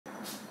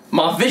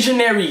My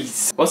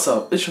visionaries! What's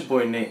up? It's your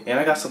boy Nate, and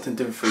I got something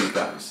different for you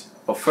guys.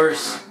 But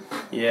first,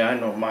 yeah, I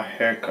know my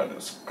haircut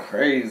is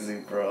crazy,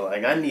 bro.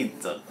 Like, I need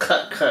to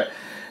cut.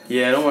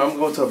 Yeah, don't worry, I'm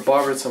going to a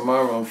barber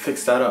tomorrow and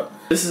fix that up.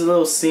 This is a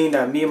little scene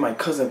that me and my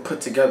cousin put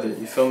together,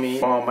 you feel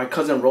me? My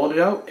cousin rolled it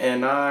out,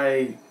 and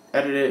I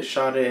edited,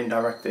 shot it, and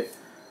directed it.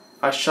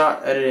 I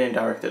shot, edited, and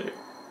directed it.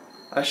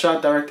 I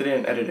shot, directed it,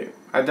 and edited it.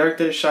 I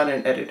directed it, shot it,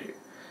 and edited it.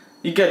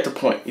 You get the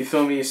point, you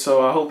feel me?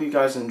 So I hope you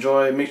guys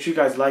enjoy. Make sure you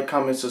guys like,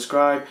 comment,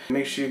 subscribe.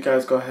 Make sure you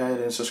guys go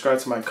ahead and subscribe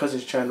to my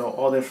cousin's channel.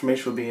 All the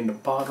information will be in the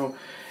bottom.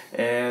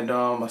 And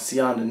I'll see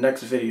you on the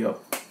next video.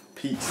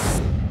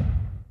 Peace.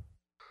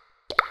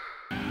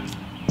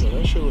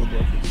 That shit was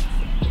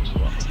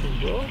rocking,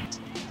 bro.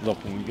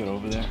 Look, when we get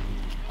over there,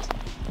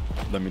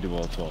 let me do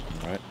all the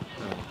talking, right?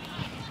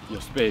 Yo,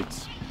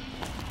 Spades.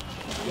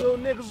 Yo,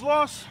 niggas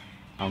lost.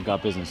 I don't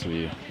got business with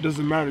you.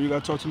 Doesn't matter, you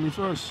gotta talk to me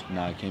first.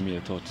 Nah, I came here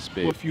to talk to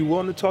Spades. Well, if you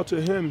want to talk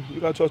to him, you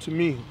gotta talk to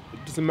me.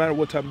 It doesn't matter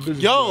what type of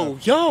business Yo,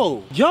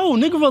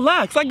 nigga,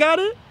 relax. I got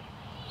it.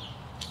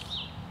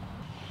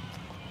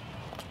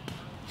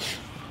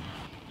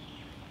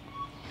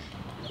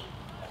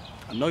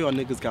 I know y'all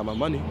niggas got my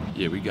money.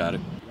 Yeah, we got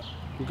it.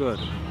 Good.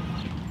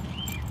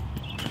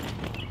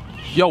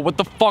 Yo, what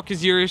the fuck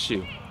is your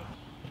issue?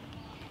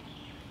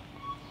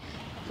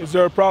 Is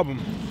there a problem?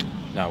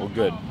 Nah, we're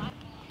good.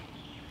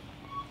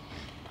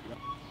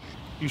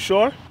 You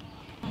sure?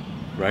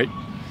 Right?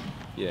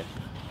 Yeah.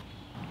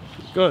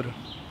 Good.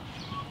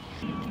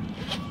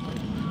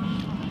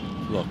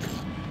 Look,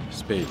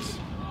 Spades,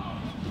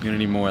 we're gonna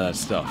need more of that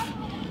stuff.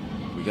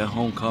 We got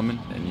homecoming,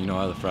 and you know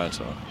how the frats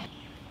are.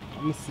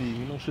 I'ma see.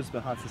 You know shit's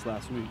been hot since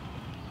last week.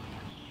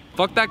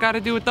 Fuck that got to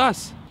do with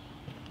us?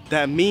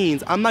 That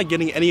means I'm not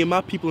getting any of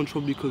my people in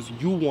trouble because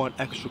you want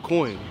extra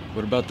coin.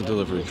 What about the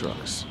delivery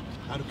trucks?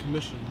 Out of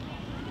commission.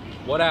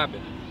 What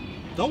happened?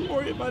 Don't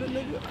worry about it,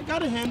 nigga. I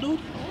got it handled.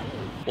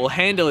 We'll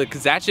handle it,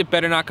 cause that shit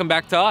better not come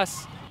back to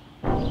us.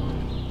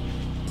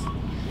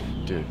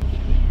 Dude,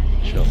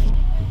 chill.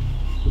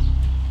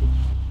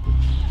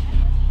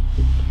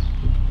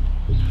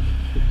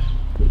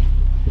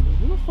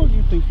 Who the fuck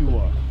you think you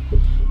are?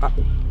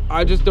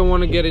 I just don't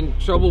want to get in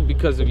trouble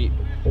because of you.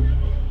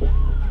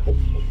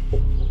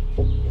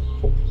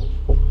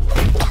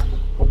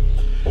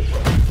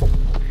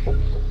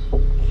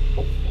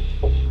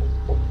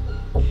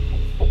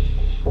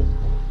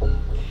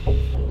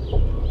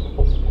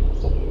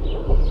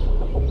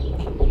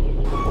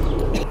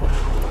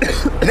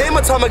 Name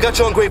a time I got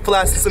you ungrateful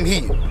ass in some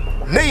heat.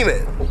 Name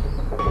it.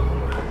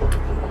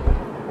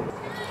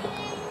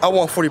 I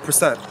want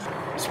 40%.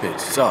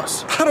 Spades, it's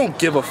us. I don't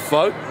give a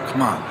fuck.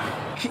 Come on.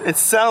 It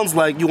sounds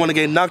like you want to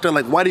get knocked out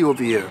like Whitey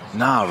over here.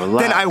 Nah,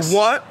 relax. Then I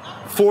want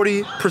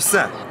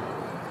 40%.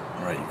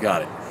 All right, you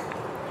got it.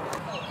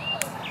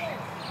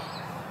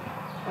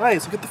 All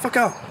right, so get the fuck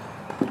out.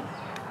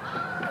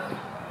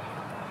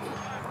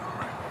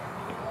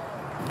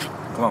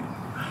 Come on.